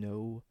Gaga,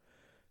 no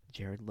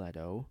Jared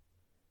Leto.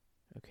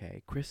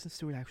 Okay, Kristen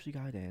Stewart actually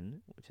got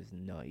in, which is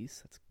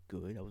nice. That's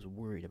good. I was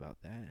worried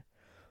about that.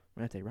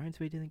 Renate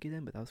Reinsve didn't get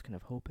in, but I was kind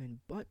of hoping.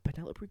 But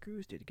Penelope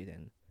Cruz did get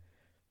in,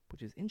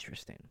 which is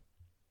interesting.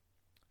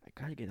 I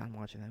gotta get on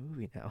watching that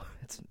movie now.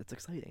 It's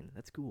exciting.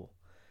 That's cool.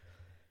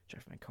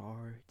 Drive My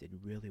Car did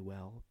really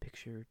well.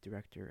 Picture,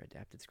 director,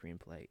 adapted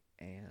screenplay,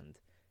 and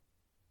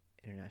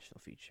international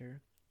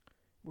feature.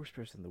 Worst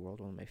Person in the World,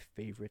 one of my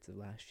favorites of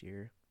last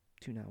year.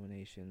 2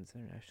 nominations,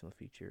 international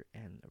feature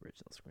and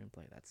original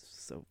screenplay. That's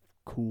so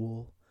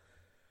cool.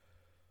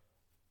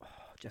 Oh,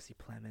 Jesse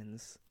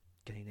Plemons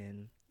getting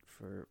in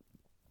for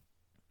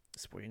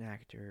supporting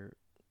actor.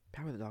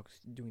 Power of the Dog's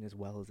doing as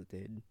well as it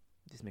did.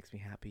 Just makes me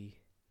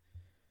happy.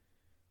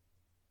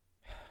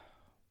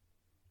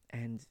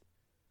 And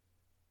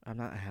I'm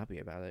not happy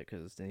about it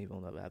because Denis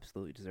Villeneuve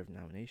absolutely deserved a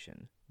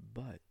nomination.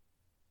 But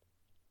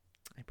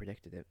I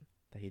predicted it,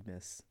 that he'd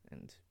miss,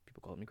 and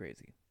people called me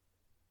crazy.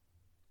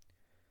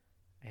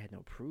 I had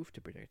no proof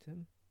to predict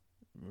him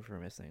for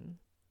missing,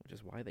 which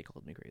is why they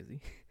called me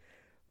crazy.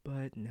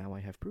 But now I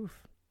have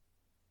proof.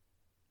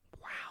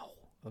 Wow.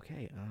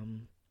 Okay,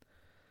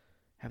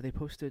 have they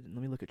posted...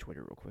 Let me look at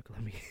Twitter real quick.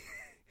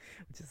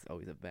 Which is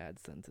always a bad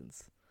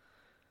sentence.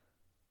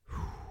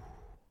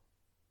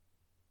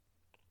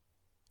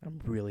 I'm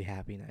really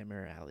happy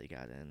Nightmare Alley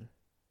got in.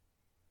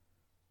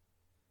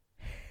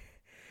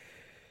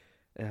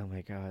 Oh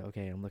my god.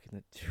 Okay, I'm looking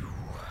at...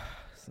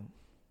 So,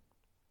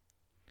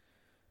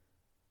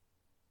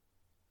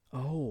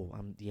 Oh,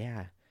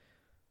 yeah.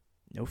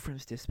 No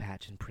Frim's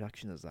Dispatch and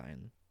production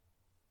design.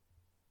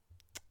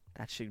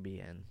 That should be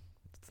in.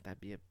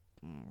 That'd be a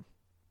mm,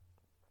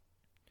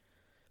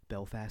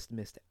 Belfast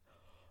missed.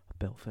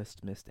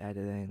 Belfast missed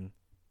editing.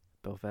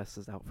 Belfast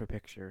is out for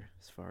picture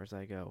as far as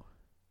I go.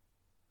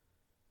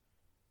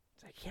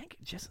 I can't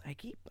get just. I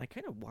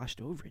kind of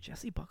washed over it.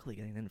 Jesse Buckley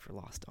getting in for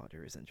Lost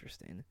Daughter is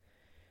interesting.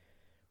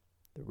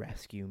 The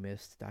Rescue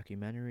missed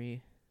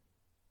documentary.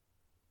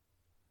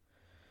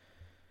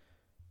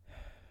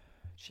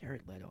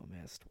 Jared Leto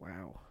missed.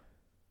 Wow.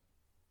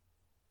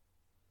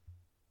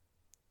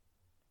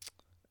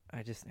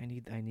 I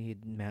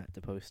need Matt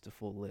to post a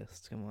full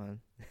list. Come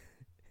on.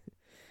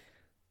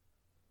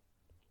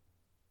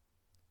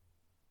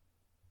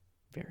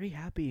 Very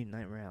happy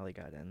Nightmare Alley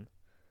got in.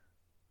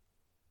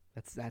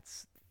 That's that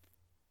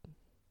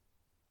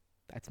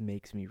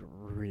makes me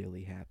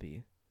really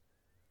happy.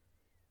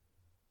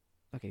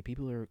 Okay,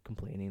 people are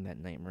complaining that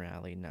Nightmare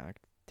Alley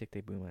knocked Tick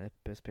Tick Boom at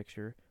Best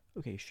Picture.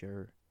 Okay,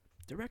 sure.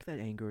 Direct that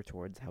anger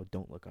towards how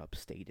Don't Look Up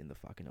stayed in the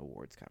fucking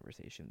awards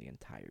conversation the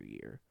entire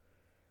year.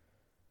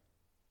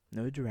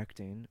 No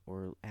directing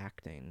or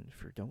acting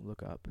for Don't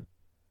Look Up.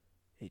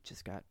 It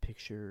just got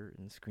picture,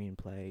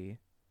 screenplay,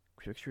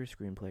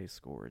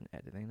 score, and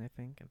editing, I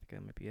think. I think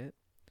that might be it.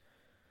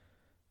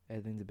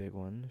 Editing's a big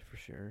one, for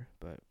sure,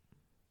 but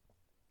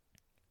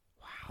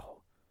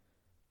wow.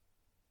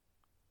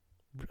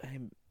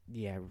 I'm,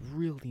 yeah,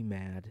 really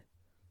mad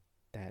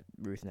that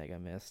Ruth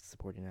Negga missed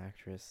supporting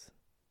actress.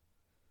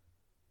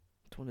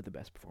 It's one of the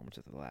best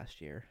performances of the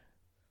last year.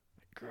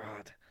 My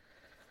God.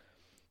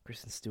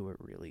 Kristen Stewart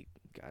really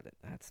got it.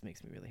 That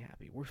makes me really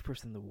happy. Worst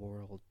person in the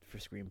world for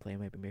screenplay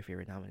might be my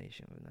favorite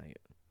nomination of the night.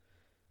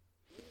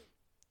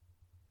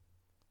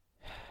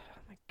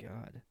 Oh my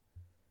God.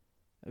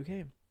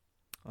 Okay.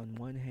 On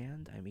one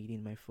hand, I'm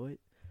eating my foot.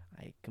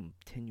 I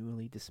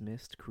continually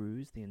dismissed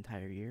Cruz the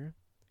entire year.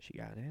 She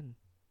got in.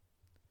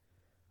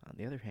 On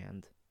the other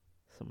hand,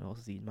 someone else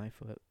is eating my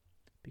foot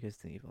because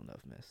Denis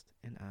Villeneuve missed,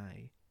 and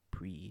I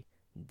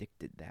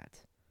predicted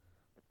that.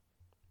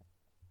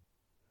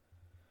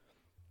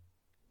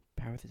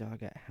 Power of the Dog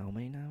got how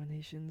many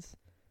nominations?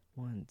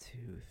 1,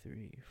 2,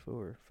 3,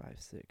 4, 5,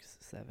 6,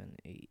 7,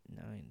 8,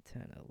 9,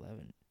 10,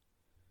 11.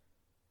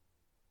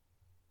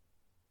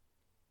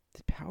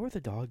 Did Power of the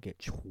Dog get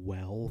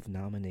 12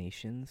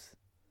 nominations?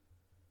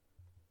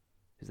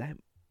 Is that...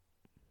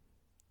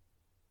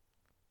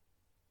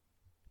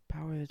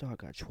 Power of the Dog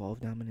got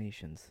 12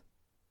 nominations.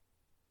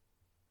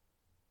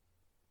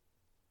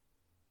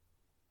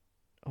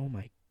 Oh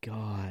my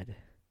God.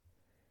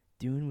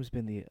 Dune has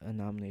been the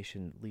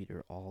nomination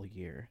leader all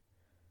year.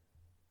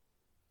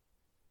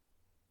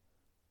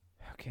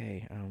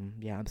 Okay,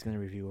 yeah, I'm just gonna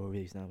review over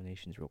these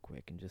nominations real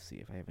quick and just see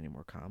if I have any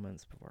more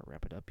comments before I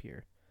wrap it up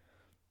here.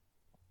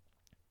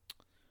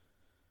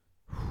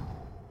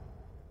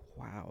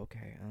 Wow,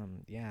 okay,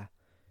 yeah.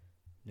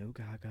 No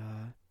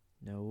Gaga,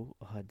 no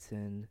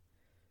Hudson,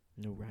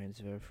 no Ryan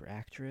Zverev for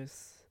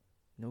actress.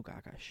 No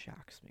Gaga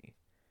shocks me.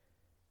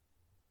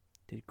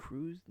 Did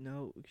Cruz?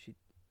 No, she...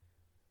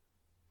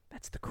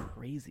 That's the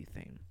crazy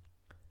thing.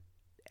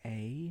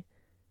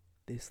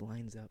 This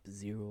lines up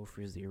 0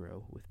 for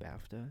 0 with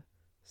BAFTA,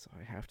 so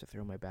I have to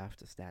throw my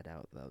BAFTA stat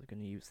out that I was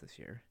going to use this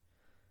year.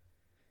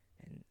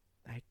 And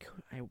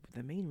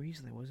the main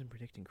reason I wasn't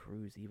predicting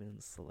Cruz even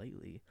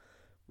slightly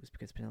was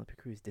because Penelope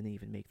Cruz didn't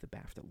even make the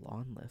BAFTA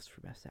lawn list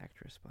for Best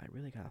Actress, but I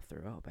really gotta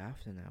throw out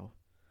BAFTA now,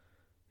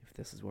 if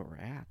this is where we're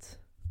at.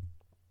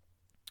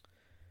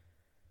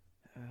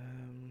 Wow.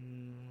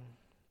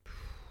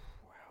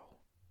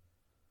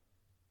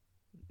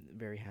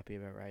 Very happy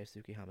about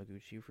Ryosuke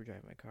Hamaguchi for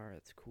driving my car.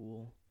 That's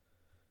cool.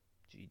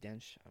 G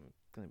Dench, I'm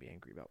gonna be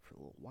angry about for a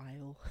little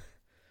while.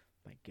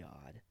 My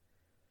God.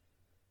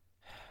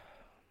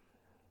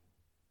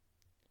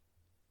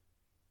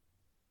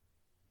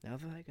 Now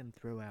that I can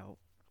throw out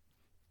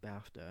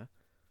BAFTA,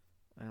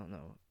 I don't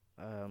know.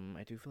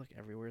 I do feel like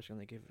everywhere's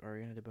gonna give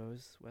Ariana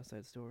DeBose West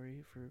Side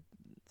Story for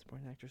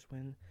supporting actress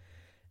win,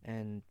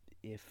 and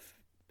if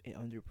it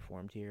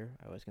underperformed here,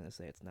 I was gonna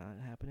say it's not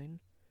happening,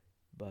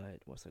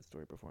 but West Side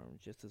Story performed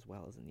just as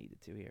well as it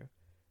needed to here.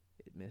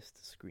 It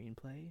missed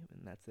screenplay,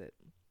 and that's it.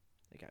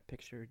 They got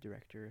picture,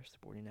 director,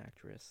 supporting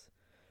actress.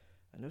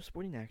 No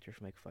supporting actor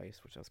for Mike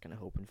Feist, which I was kind of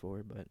hoping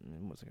for, but it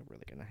wasn't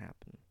really gonna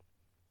happen.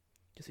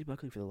 Jesse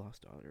Buckley for The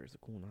Lost Daughter is a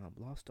cool nom.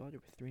 Lost Daughter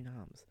with 3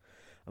 noms.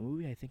 A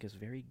movie I think is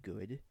very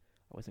good.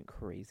 I wasn't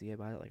crazy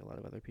about it like a lot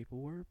of other people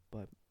were,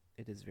 but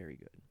it is very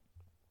good.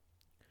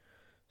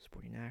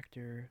 Supporting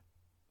actor.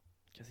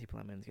 Jesse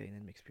Plemons getting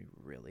in makes me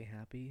really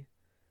happy.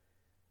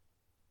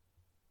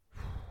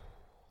 I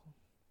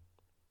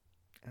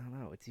don't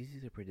know. It's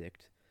easy to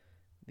predict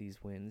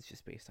these wins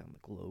just based on the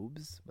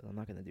Globes, but I'm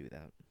not going to do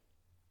that.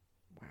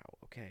 Wow,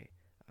 okay.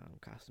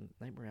 Costume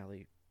Nightmare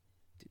Alley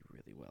did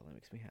really well. That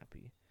makes me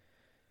happy.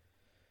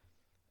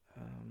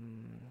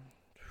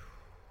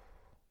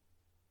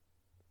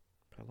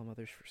 Problem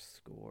Others for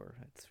score.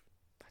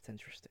 That's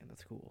interesting.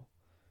 That's cool.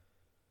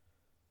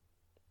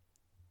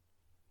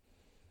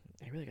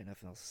 I really got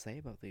nothing else to say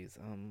about these.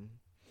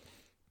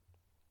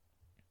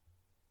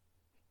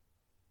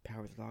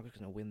 Power of the Dog is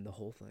going to win the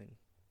whole thing.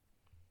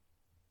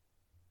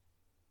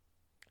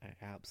 I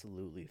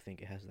absolutely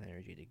think it has the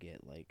energy to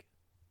get, like,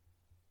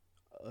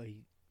 a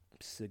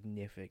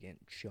significant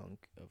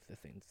chunk of the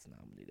things it's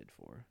nominated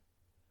for.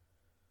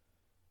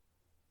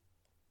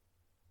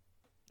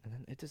 And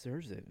then it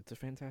deserves it. It's a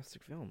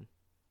fantastic film.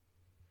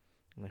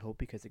 And I hope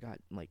because it got,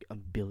 like,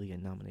 1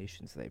 billion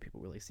nominations today, people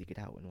really seek it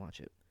out and watch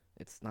it.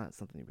 It's not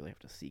something you really have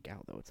to seek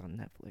out, though. It's on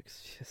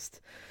Netflix.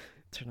 Just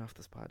turn off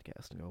this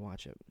podcast and go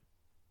watch it.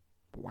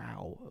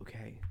 Wow,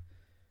 okay.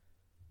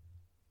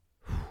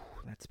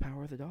 That's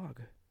Power of the Dog.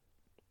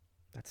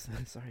 That's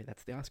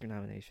the Oscar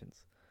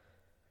nominations.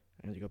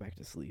 I need to go back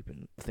to sleep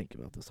and think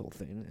about this whole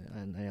thing.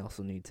 And I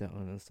also need to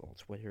uninstall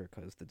Twitter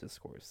because the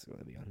discourse is going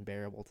to be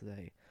unbearable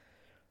today.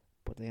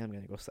 But I am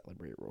going to go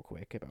celebrate real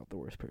quick about the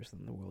worst person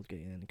in the world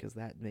getting in, because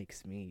that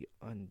makes me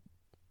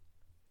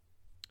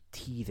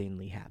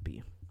teethingly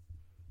happy.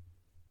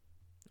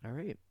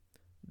 Alright,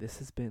 this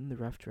has been the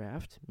Rough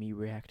Draft, me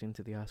reacting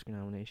to the Oscar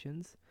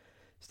nominations.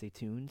 Stay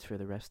tuned for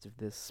the rest of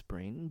this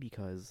spring,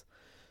 because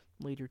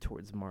later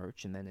towards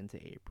March and then into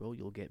April,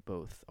 you'll get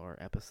both our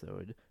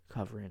episode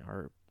covering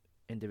our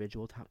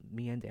individual top,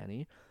 me and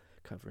Danny,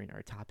 covering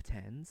our top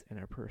 10s and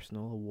our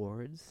personal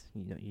awards.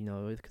 You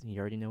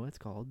already know what it's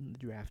called, the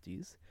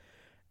draftees.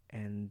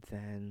 And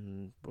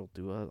then we'll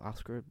do a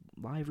Oscar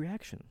live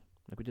reaction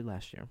like we did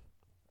last year.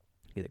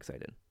 Get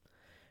excited.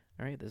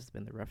 Alright, this has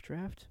been the Rough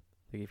Draft.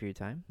 Thank you for your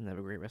time, and have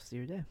a great rest of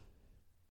your day.